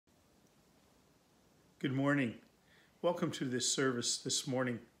Good morning. Welcome to this service this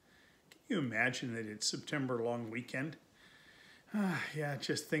morning. Can you imagine that it's September long weekend?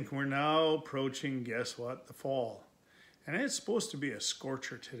 Just think we're now approaching, guess what, the fall. And it's supposed to be a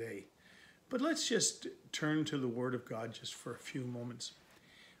scorcher today. But let's just turn to the Word of God just for a few moments.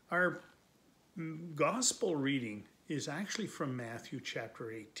 Our gospel reading is actually from Matthew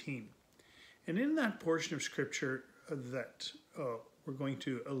chapter 18. And in that portion of Scripture that we're going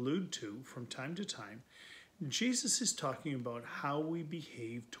to allude to from time to time, Jesus is talking about how we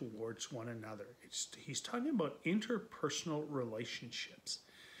behave towards one another. He's talking about interpersonal relationships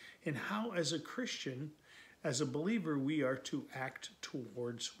and how, as a Christian, as a believer, we are to act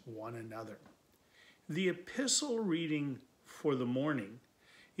towards one another. The epistle reading for the morning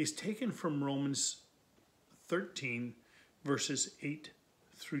is taken from Romans 13, verses 8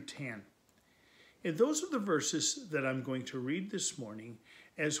 through 10. And those are the verses that I'm going to read this morning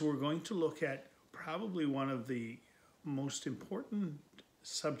as we're going to look at probably one of the most important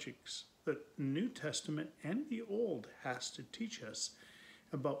subjects that the New Testament and the Old has to teach us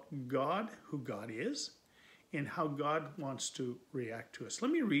about God, who God is, and how God wants to react to us.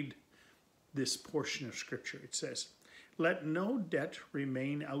 Let me read this portion of Scripture. It says, "Let no debt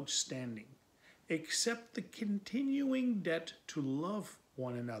remain outstanding, except the continuing debt to love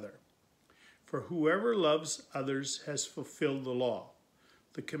one another. For whoever loves others has fulfilled the law.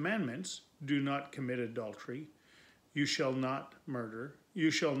 The commandments: do not commit adultery, you shall not murder,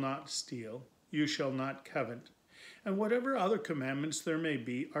 you shall not steal, you shall not covet, and whatever other commandments there may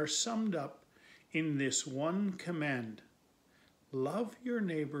be are summed up in this one command: love your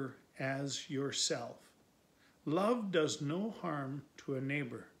neighbor as yourself. Love does no harm to a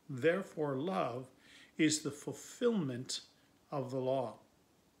neighbor. Therefore, love is the fulfillment of the law."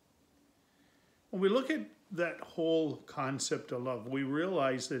 When we look at that whole concept of love, we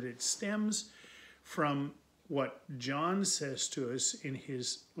realize that it stems from what John says to us in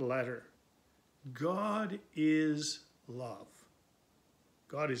his letter. God is love.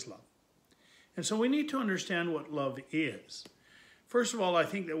 God is love. And so we need to understand what love is. First of all, I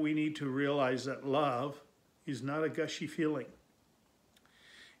think that we need to realize that love is not a gushy feeling.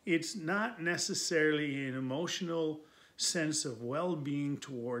 It's not necessarily an emotional sense of well-being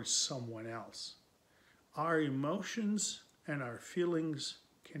towards someone else. Our emotions and our feelings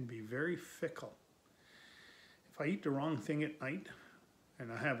can be very fickle. If I eat the wrong thing at night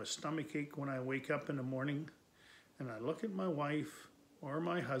and I have a stomach ache when I wake up in the morning and I look at my wife or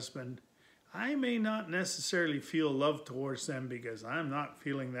my husband, I may not necessarily feel love towards them because I'm not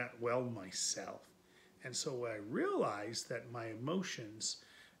feeling that well myself. And so I realize that my emotions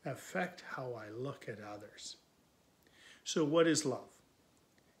affect how I look at others. So what is love?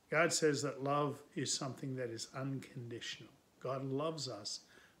 God says that love is something that is unconditional. God loves us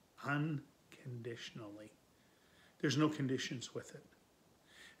unconditionally. There's no conditions with it.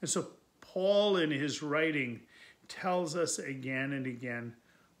 And so Paul, in his writing, tells us again and again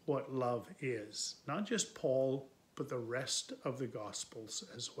what love is. Not just Paul, but the rest of the Gospels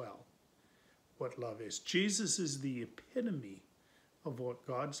as well. What love is. Jesus is the epitome of what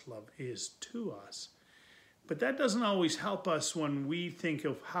God's love is to us. But that doesn't always help us when we think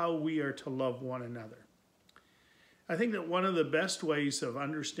of how we are to love one another. I think that one of the best ways of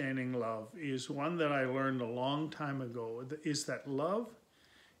understanding love is one that I learned a long time ago, is that love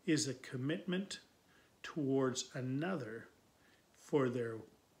is a commitment towards another for their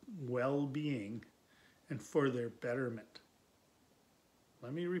well-being and for their betterment.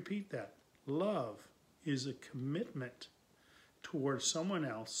 Let me repeat that. Love is a commitment towards someone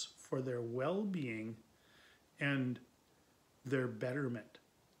else for their well-being and their betterment.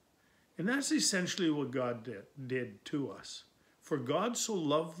 And that's essentially what God did to us. For God so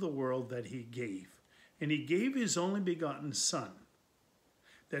loved the world that he gave, and he gave his only begotten Son,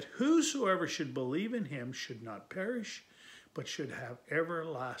 that whosoever should believe in him should not perish, but should have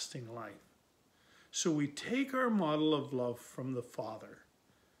everlasting life. So we take our model of love from the Father.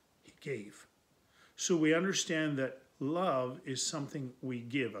 He gave. So we understand that love is something we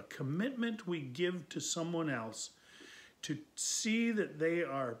give, a commitment we give to someone else to see that they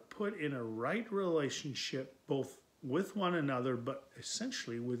are put in a right relationship both with one another, but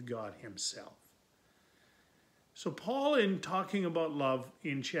essentially with God himself. So Paul, in talking about love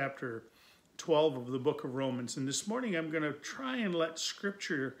in chapter 12 of the book of Romans, and this morning I'm going to try and let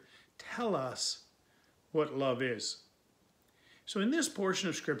Scripture tell us what love is. So in this portion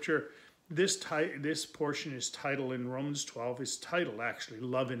of Scripture, this portion is titled in Romans 12, is titled actually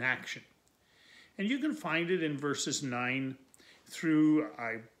Love in Action. And you can find it in verses 9 through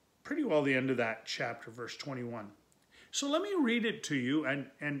pretty well the end of that chapter, verse 21. So let me read it to you,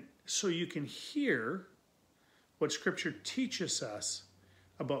 and so you can hear what Scripture teaches us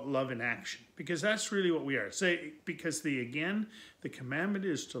about love in action, because that's really what we are. Because the commandment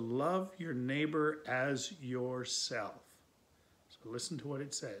is to love your neighbor as yourself. So listen to what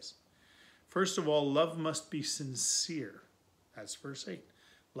it says. First of all, love must be sincere. That's verse 8.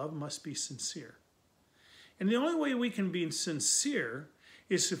 Love must be sincere. And the only way we can be sincere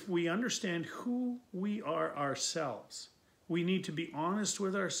is if we understand who we are ourselves. We need to be honest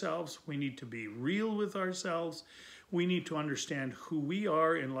with ourselves. We need to be real with ourselves. We need to understand who we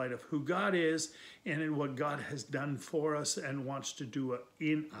are in light of who God is and in what God has done for us and wants to do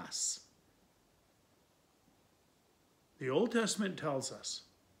in us. The Old Testament tells us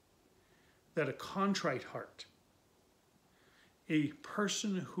that a contrite heart, a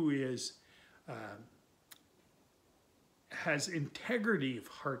person who is has integrity of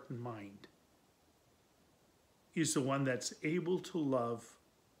heart and mind, is the one that's able to love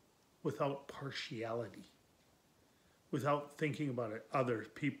without partiality, without thinking about other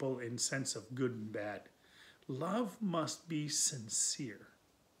people in sense of good and bad. Love must be sincere.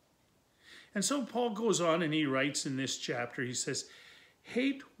 And so Paul goes on and he writes in this chapter, he says,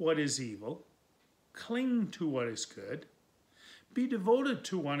 hate what is evil, cling to what is good, be devoted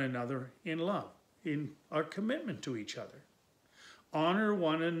to one another in love, in our commitment to each other. Honor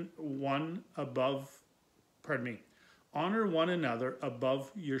one another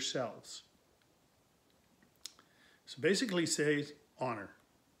above yourselves. So basically says honor,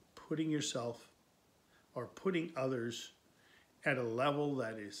 putting yourself or putting others at a level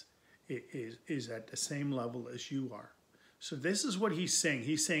that is at the same level as you are. So this is what he's saying.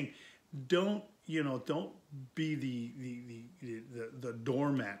 He's saying, don't be the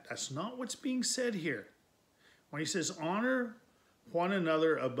doormat. That's not what's being said here. When he says honor one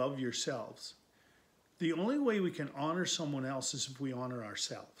another above yourselves, the only way we can honor someone else is if we honor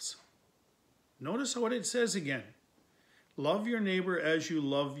ourselves. Notice what it says again. Love your neighbor as you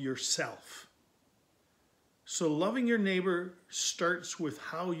love yourself. So loving your neighbor starts with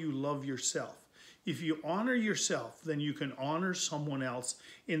how you love yourself. If you honor yourself, then you can honor someone else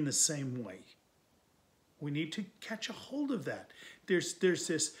in the same way. We need to catch a hold of that. There's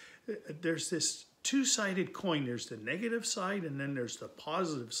this two-sided coin. There's the negative side, and then there's the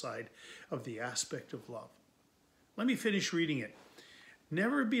positive side of the aspect of love. Let me finish reading it.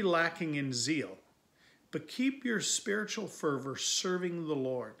 Never be lacking in zeal, but keep your spiritual fervor serving the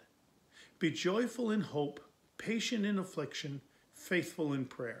Lord. Be joyful in hope, patient in affliction, faithful in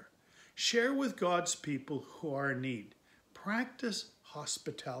prayer. Share with God's people who are in need. Practice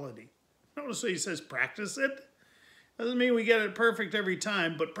hospitality. Notice he says practice it. Doesn't mean we get it perfect every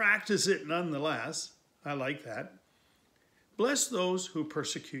time, but practice it nonetheless. I like that. Bless those who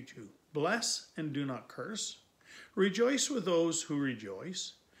persecute you. Bless and do not curse. Rejoice with those who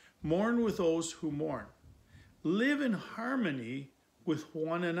rejoice. Mourn with those who mourn. Live in harmony with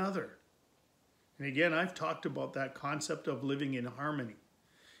one another. And again, I've talked about that concept of living in harmony.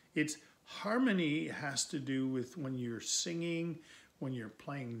 Harmony has to do with when you're singing, when you're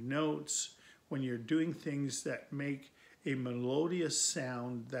playing notes, when you're doing things that make a melodious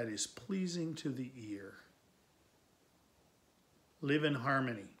sound that is pleasing to the ear. Live in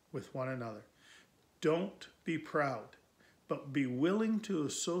harmony with one another. Don't be proud, but be willing to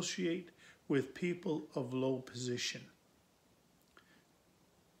associate with people of low position.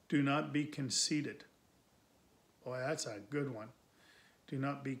 Do not be conceited. Boy, that's a good one. Do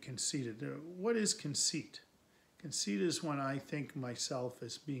not be conceited. What is conceit? Conceit is when I think myself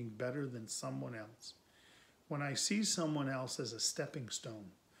as being better than someone else. When I see someone else as a stepping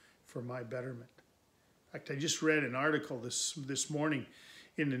stone for my betterment. In fact, I just read an article this morning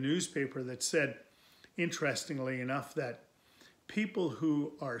in the newspaper that said, interestingly enough, that people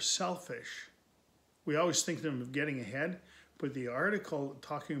who are selfish, we always think of them of getting ahead, but the article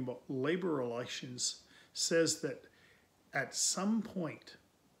talking about labor relations says that at some point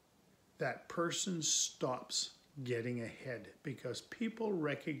that person stops getting ahead because people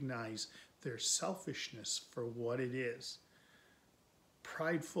recognize their selfishness for what it is.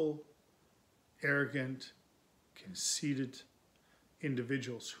 Prideful, arrogant, conceited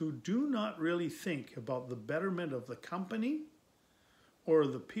individuals who do not really think about the betterment of the company or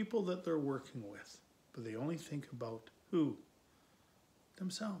the people that they're working with, but they only think about who?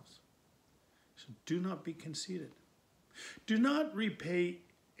 Themselves. So do not be conceited. Do not repay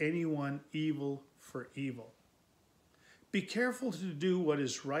anyone evil for evil. Be careful to do what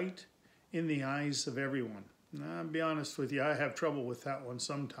is right in the eyes of everyone. Now, I'll be honest with you, I have trouble with that one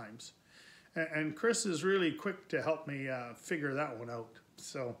sometimes. And Chris is really quick to help me figure that one out.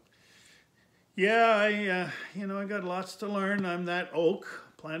 So Yeah, I got lots to learn. I'm that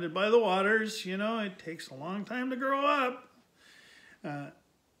oak planted by the waters. It takes a long time to grow up.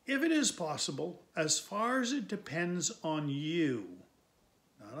 If it is possible, as far as it depends on you,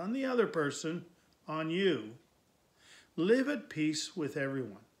 not on the other person, on you, live at peace with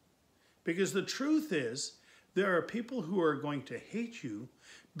everyone. Because the truth is, there are people who are going to hate you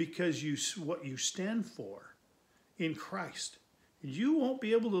because what you stand for in Christ. You won't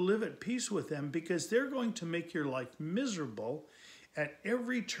be able to live at peace with them because they're going to make your life miserable at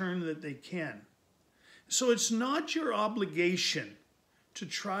every turn that they can. So it's not your obligation to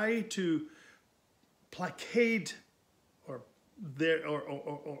try to placate or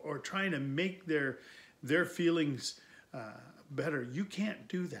trying to make their feelings better. You can't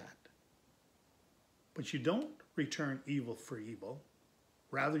do that. But you don't return evil for evil.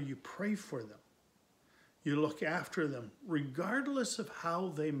 Rather, you pray for them. You look after them, regardless of how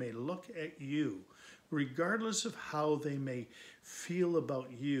they may look at you, regardless of how they may feel about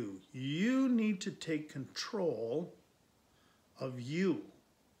you. You need to take control of you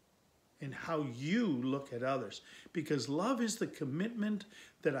and how you look at others. Because love is the commitment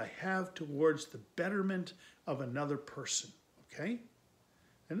that I have towards the betterment of another person, okay?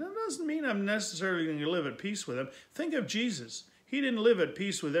 And that doesn't mean I'm necessarily going to live at peace with them. Think of Jesus. He didn't live at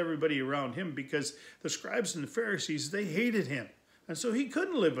peace with everybody around him because the scribes and the Pharisees, they hated him. And so he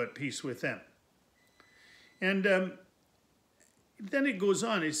couldn't live at peace with them. And then it goes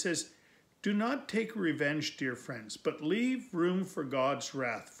on. It says, do not take revenge, dear friends, but leave room for God's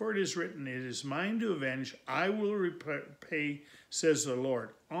wrath. For it is written, it is mine to avenge. I will repay, says the Lord.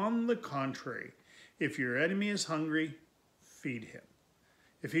 On the contrary, if your enemy is hungry, feed him.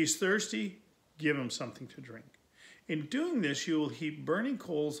 If he's thirsty, give him something to drink. In doing this, you will heap burning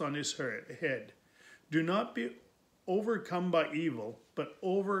coals on his head. Do not be overcome by evil, but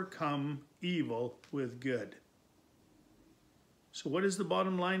overcome evil with good. So what is the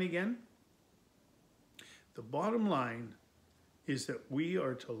bottom line again? The bottom line is that we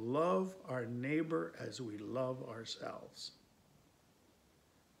are to love our neighbor as we love ourselves.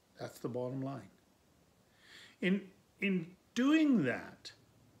 That's the bottom line. In doing that,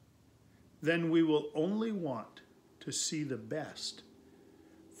 then we will only want to see the best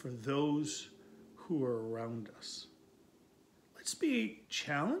for those who are around us. Let's be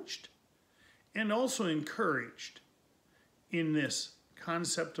challenged and also encouraged in this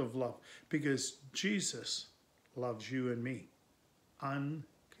concept of love, because Jesus loves you and me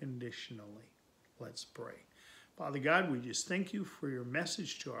unconditionally. Let's pray. Father God, we just thank you for your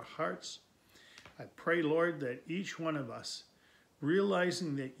message to our hearts. I pray, Lord, that each one of us,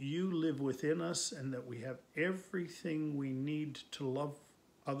 realizing that you live within us and that we have everything we need to love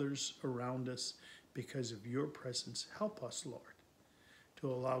others around us because of your presence, help us, Lord,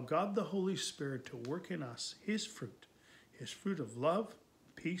 to allow God the Holy Spirit to work in us his fruit of love,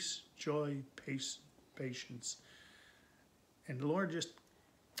 peace, joy, patience. And Lord, just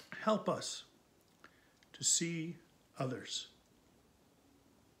help us to see others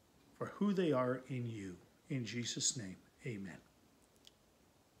for who they are in you. In Jesus' name, amen.